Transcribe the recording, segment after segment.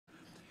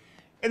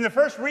In the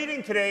first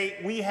reading today,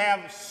 we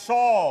have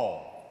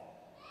Saul.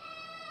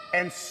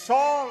 And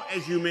Saul,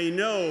 as you may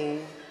know,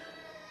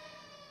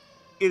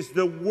 is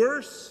the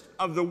worst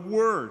of the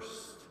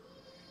worst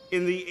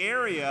in the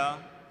area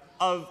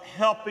of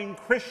helping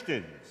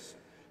Christians.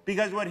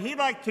 Because what he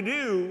liked to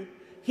do,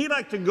 he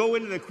liked to go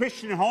into the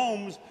Christian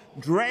homes,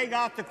 drag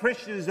out the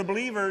Christians, the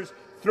believers,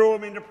 throw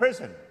them into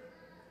prison.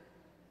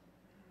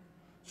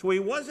 So he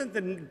wasn't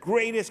the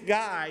greatest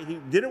guy. He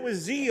did it with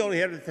zeal.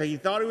 He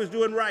thought he was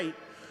doing right,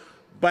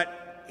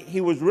 but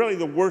he was really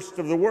the worst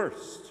of the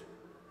worst.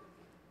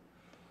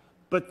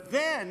 But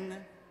then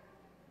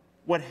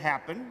what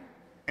happened,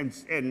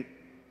 and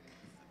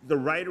the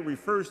writer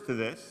refers to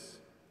this,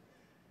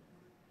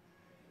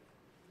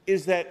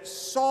 is that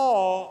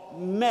Saul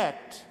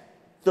met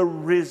the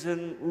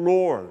risen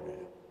Lord.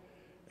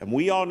 And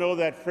we all know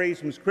that phrase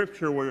from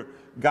Scripture where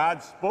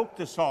God spoke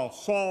to Saul,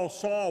 "Saul,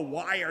 Saul,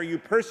 why are you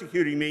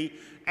persecuting me?"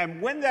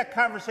 And when that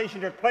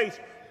conversation took place,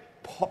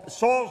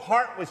 Saul's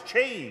heart was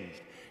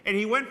changed. And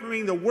he went from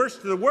being the worst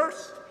of the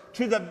worst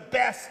to the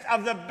best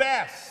of the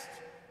best.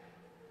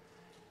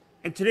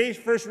 And today's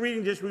first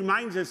reading just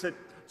reminds us that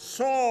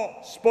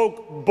Saul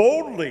spoke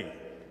boldly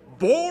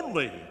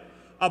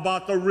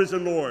about the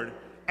risen Lord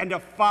and to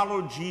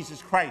follow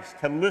Jesus Christ,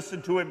 to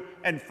listen to him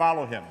and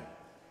follow him.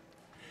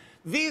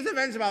 These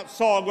events about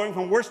Saul going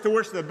from worst to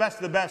worst to the best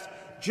of the best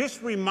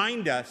just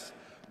remind us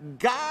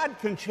God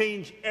can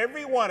change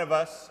every one of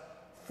us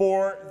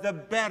for the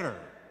better.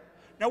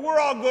 Now, we're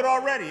all good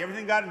already.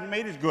 Everything God has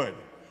made is good.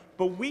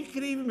 But we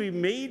can even be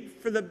made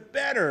for the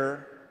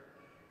better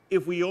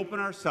if we open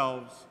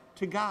ourselves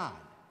to God.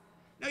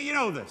 Now, you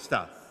know this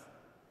stuff.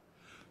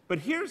 But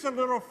here's a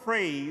little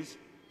phrase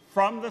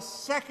from the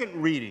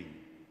second reading.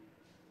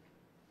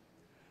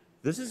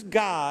 This is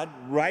God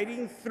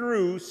writing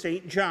through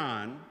St.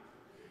 John,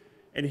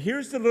 and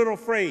here's the little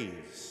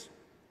phrase.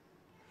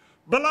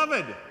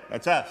 Beloved,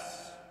 that's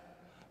us.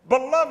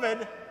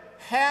 Beloved,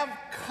 have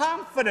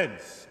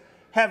confidence.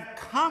 Have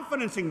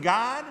confidence in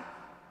God,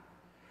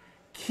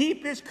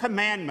 keep his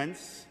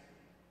commandments,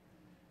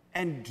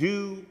 and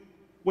do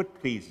what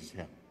pleases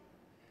him.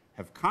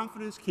 Have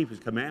confidence, keep his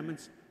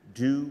commandments,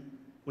 do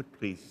what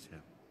pleases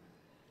him.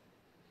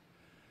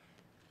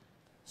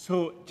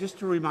 So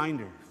just a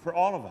reminder for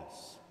all of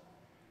us,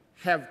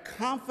 have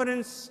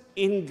confidence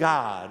in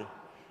God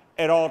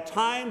at all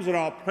times, in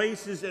all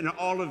places, in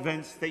all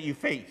events that you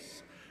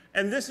face.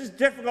 And this is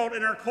difficult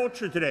in our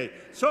culture today.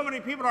 So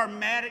many people are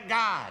mad at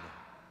God.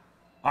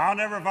 I'll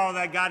never follow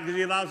that God because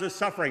he allows us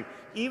suffering.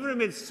 Even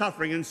amid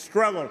suffering and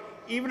struggle,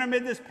 even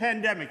amid this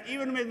pandemic,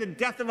 even amid the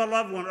death of a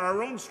loved one or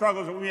our own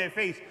struggles that we may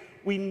face,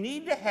 we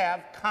need to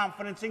have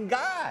confidence in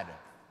God.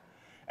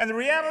 And the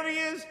reality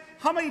is,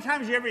 how many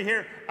times you ever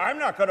hear, I'm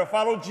not going to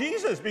follow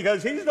Jesus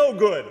because he's no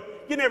good?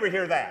 You never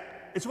hear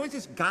that. It's always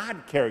this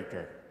God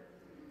character.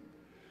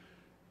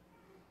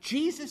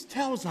 Jesus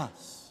tells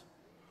us,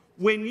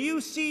 when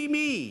you see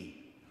me,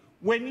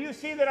 when you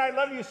see that I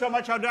love you so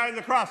much, I'll die on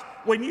the cross.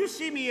 When you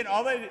see me,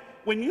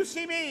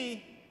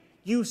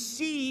 you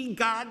see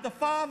God the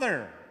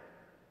Father.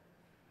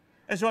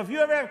 And so if you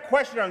ever have a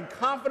question on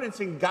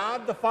confidence in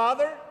God the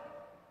Father,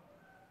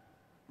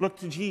 look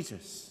to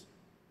Jesus.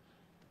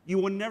 You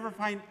will never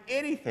find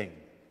anything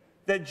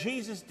that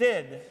Jesus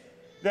did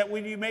that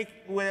would make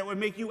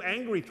you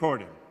angry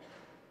toward him.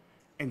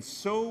 And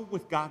so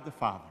with God the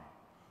Father.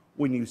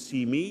 When you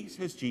see me,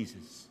 says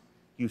Jesus,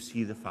 you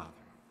see the Father.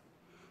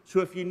 So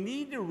if you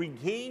need to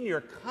regain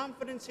your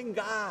confidence in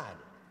God,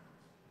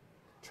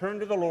 turn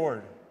to the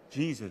Lord,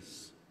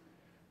 Jesus.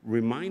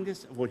 Remind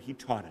us of what he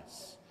taught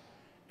us.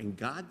 And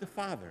God the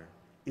Father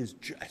is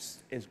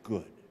just as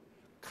good.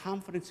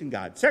 Confidence in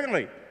God.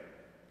 Secondly,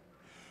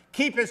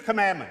 keep his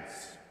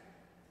commandments.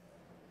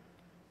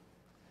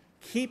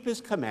 Keep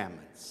his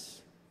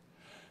commandments.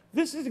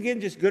 This is, again,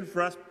 just good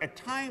for us. At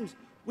times,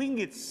 we can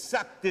get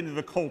sucked into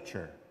the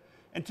culture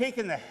and take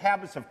in the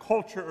habits of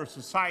culture or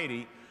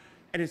society,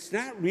 and it's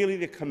not really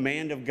the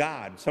command of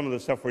God, some of the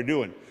stuff we're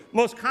doing.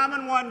 Most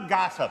common one,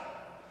 gossip.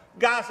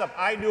 Gossip,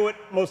 I do it.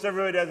 Most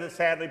everybody does it,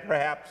 sadly,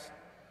 perhaps.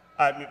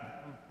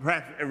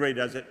 Perhaps everybody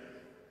does it.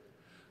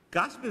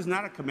 Gossip is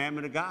not a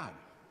commandment of God.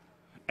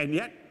 And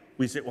yet,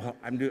 we say, well,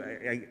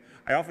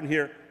 I often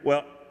hear,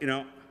 well, you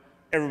know,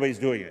 everybody's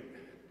doing it.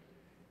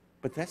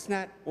 But that's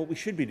not what we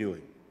should be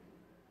doing.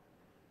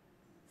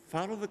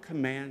 Follow the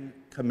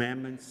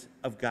commandments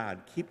of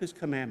God. Keep his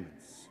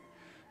commandments.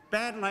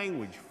 Bad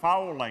language,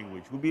 foul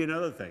language would be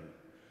another thing.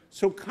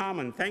 So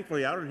common.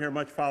 Thankfully, I don't hear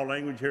much foul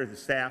language here at the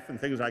staff and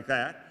things like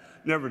that.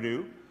 Never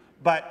do.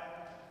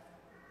 But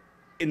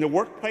in the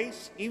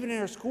workplace, even in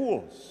our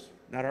schools,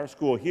 not our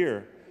school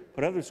here,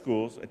 but other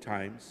schools at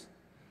times,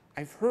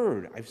 I've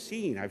heard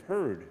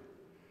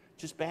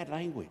just bad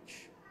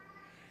language.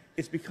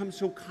 It's become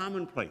so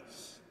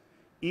commonplace,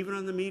 even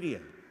on the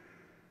media.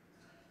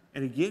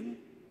 And again,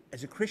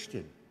 as a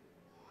Christian,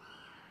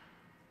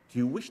 do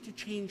you wish to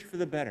change for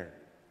the better?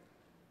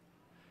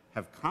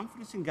 Have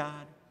confidence in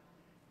God,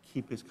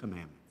 keep his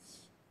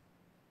commandments.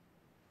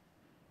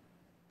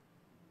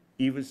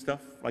 Even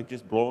stuff like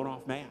just blowing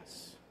off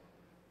masks.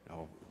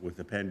 Now, with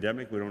the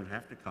pandemic, we don't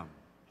have to come.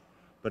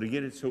 But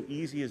again, it's so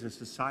easy as a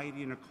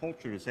society and a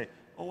culture to say,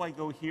 oh, I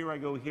go here, I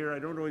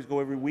don't always go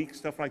every week,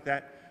 stuff like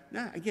that.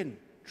 No, again,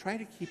 try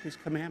to keep his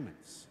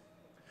commandments.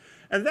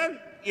 And then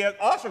you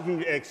also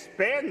can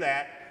expand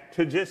that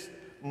to just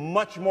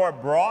much more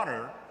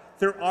broader.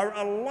 There are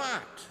a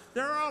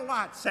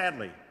lot,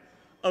 sadly,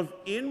 of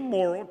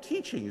immoral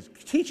teachings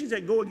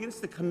that go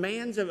against the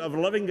commands of a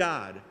loving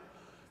God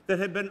that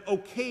have been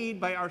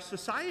okayed by our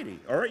society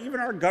or even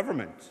our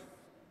government.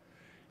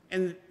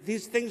 And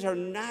these things are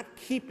not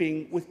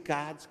keeping with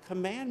God's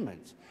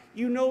commandments.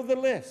 You know the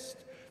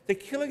list. The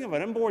killing of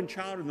an unborn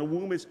child in the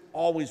womb is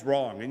always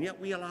wrong, and yet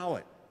we allow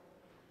it.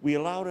 We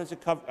allow it as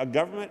a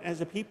government,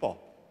 as a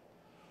people.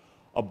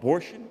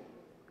 Abortion,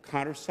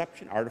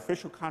 contraception,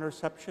 artificial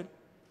contraception,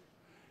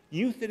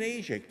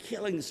 euthanasia,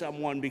 killing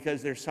someone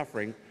because they're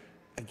suffering.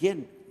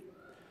 Again,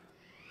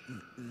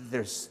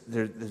 there's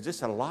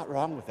just a lot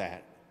wrong with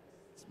that.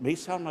 It may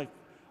sound like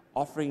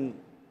offering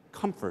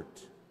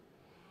comfort,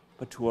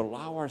 but to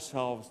allow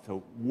ourselves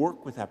to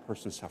work with that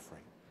person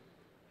suffering.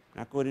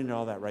 Not going into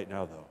all that right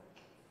now, though.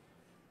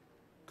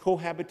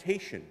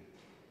 Cohabitation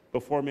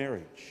before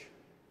marriage,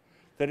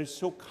 that is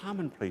so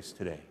commonplace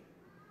today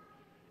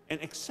and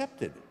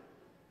accepted,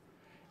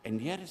 and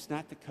yet it's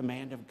not the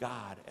command of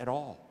God at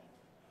all.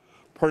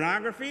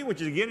 Pornography,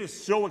 which again is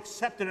so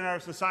accepted in our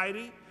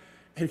society,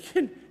 and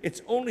again,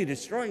 it's only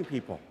destroying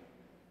people.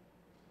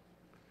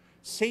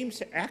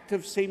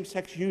 Active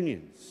same-sex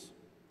unions,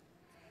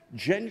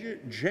 gender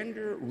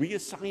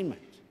reassignment,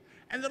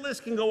 and the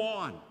list can go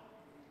on. I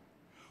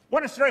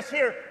want to stress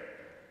here,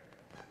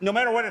 no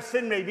matter what a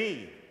sin may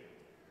be,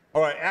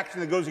 or an action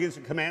that goes against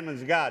the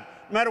commandments of God,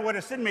 no matter what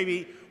a sin may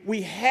be,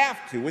 we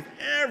have to, with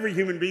every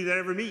human being that I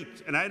ever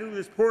meet, and I do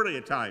this poorly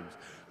at times,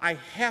 I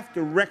have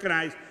to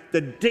recognize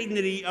the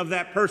dignity of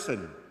that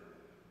person.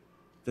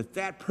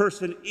 That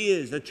person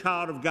is a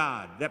child of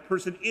God. That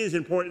person is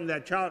important.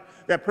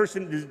 That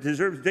person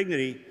deserves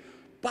dignity.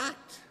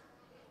 But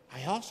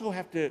I also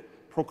have to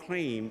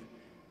proclaim,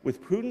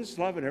 with prudence,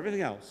 love, and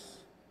everything else,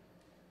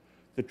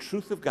 the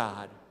truth of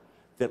God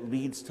that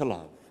leads to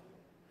love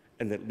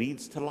and that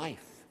leads to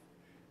life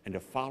and to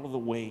follow the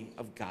way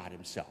of God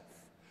himself.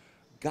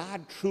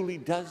 God truly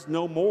does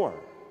know more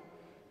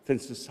than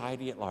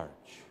society at large.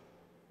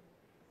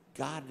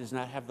 God does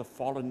not have the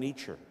fallen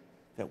nature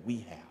that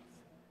we have.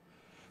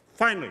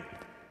 Finally,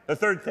 the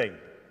third thing,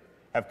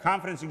 have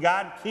confidence in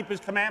God, keep his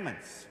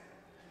commandments,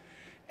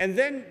 and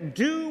then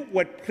do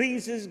what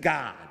pleases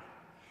God.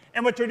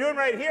 And what you're doing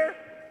right here,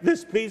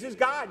 this pleases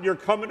God. You're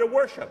coming to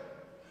worship.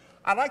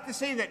 I'd like to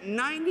say that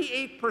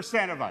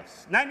 98% of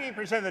us,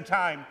 98% of the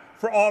time,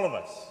 for all of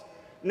us,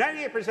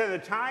 98% of the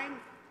time,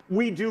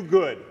 we do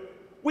good.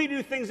 We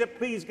do things that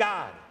please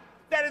God.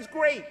 That is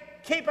great.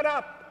 Keep it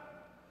up.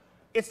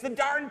 It's the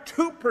darn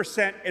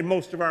 2% in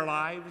most of our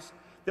lives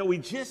that we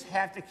just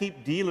have to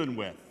keep dealing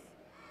with.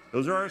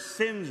 Those are our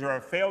sins or our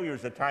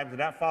failures at times of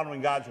not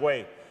following God's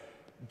way.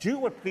 Do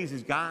what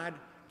pleases God.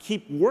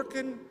 Keep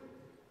working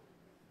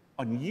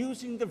on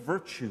using the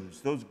virtues,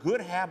 those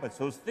good habits,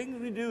 those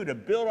things we do to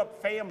build up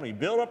family,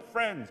 build up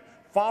friends,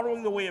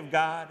 following the way of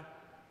God,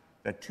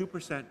 that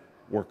 2%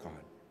 work on.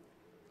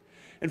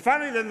 And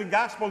finally, then the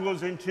gospel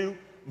goes into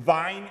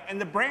vine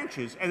and the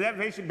branches. And that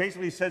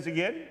basically says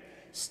again,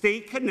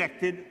 stay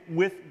connected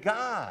with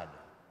God.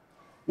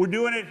 We're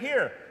doing it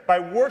here. By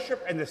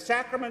worship and the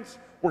sacraments,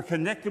 we're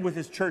connected with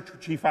his church,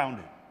 which he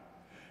founded.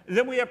 And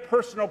then we have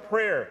personal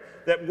prayer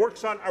that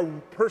works on a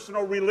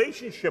personal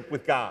relationship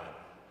with God.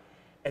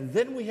 And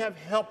then we have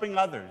helping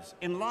others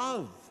in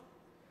love.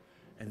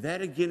 And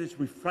that again is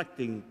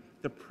reflecting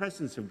the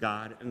presence of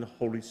God and the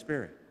Holy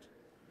Spirit.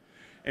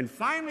 And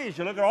finally, as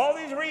you look at all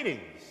these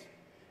readings,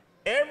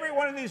 every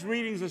one of these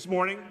readings this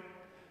morning,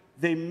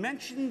 they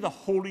mention the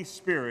Holy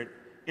Spirit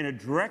in a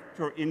direct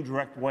or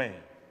indirect way.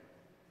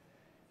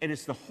 And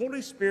it's the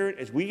Holy Spirit,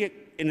 as we get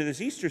into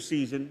this Easter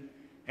season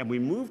and we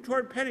move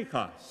toward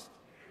Pentecost,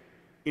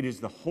 it is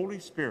the Holy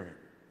Spirit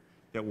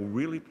that will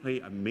really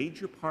play a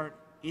major part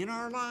in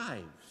our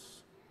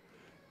lives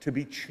to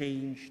be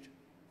changed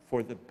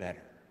for the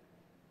better.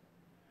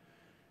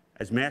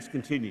 As Mass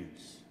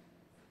continues,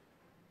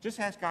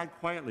 just ask God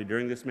quietly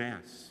during this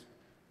Mass,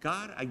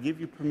 God, I give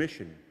you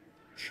permission.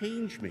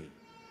 Change me.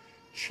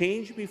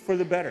 Change me for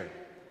the better.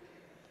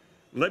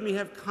 Let me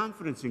have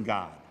confidence in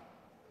God.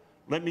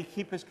 Let me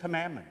keep his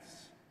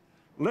commandments.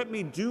 Let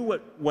me do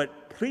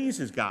what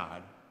pleases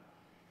God,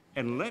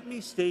 and let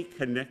me stay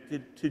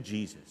connected to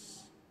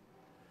Jesus.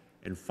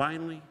 And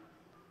finally,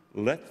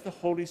 let the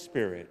Holy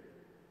Spirit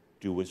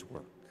do his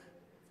work.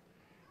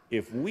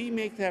 If we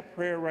make that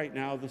prayer right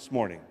now this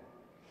morning,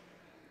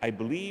 I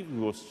believe we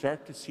will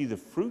start to see the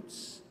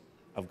fruits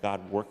of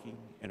God working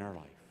in our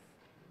life.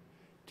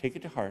 Take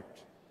it to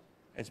heart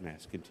as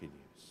Mass continues.